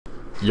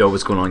Yo,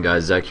 what's going on,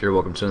 guys? Zach here.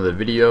 Welcome to another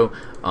video.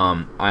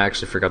 I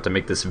actually forgot to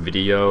make this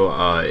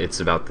video. It's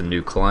about the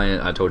new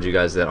client. I told you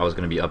guys that I was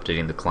going to be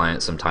updating the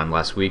client sometime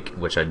last week,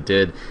 which I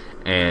did.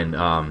 And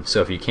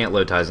so if you can't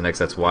load TizenX,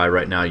 that's why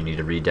right now you need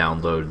to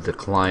re-download the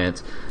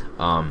client.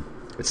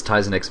 It's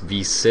TizenX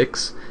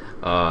V6.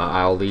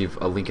 I'll leave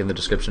a link in the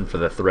description for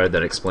the thread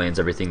that explains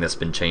everything that's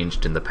been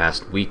changed in the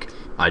past week.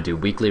 I do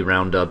weekly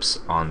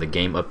roundups on the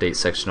game update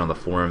section on the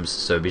forums,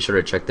 so be sure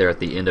to check there at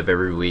the end of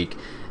every week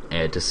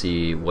and to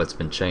see what's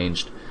been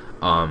changed.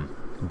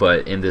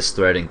 But in this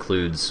thread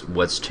includes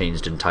what's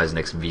changed in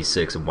TizenX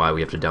V6 and why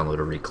we have to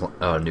download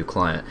a new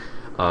client.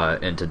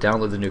 And to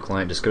download the new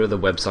client, just go to the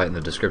website in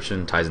the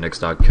description,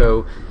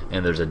 TizenX.co,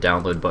 and there's a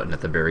download button at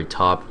the very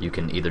top. You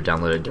can either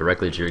download it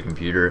directly to your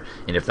computer,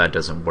 and if that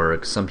doesn't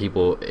work, some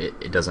people,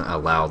 it doesn't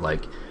allow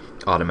like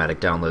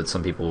automatic download.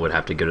 Some people would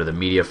have to go to the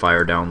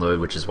MediaFire download,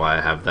 which is why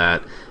I have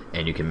that,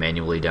 and you can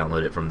manually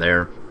download it from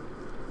there.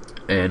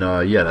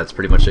 And yeah, that's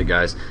pretty much it,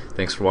 guys.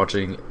 Thanks for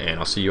watching, and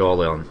I'll see you all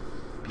on.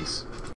 Peace.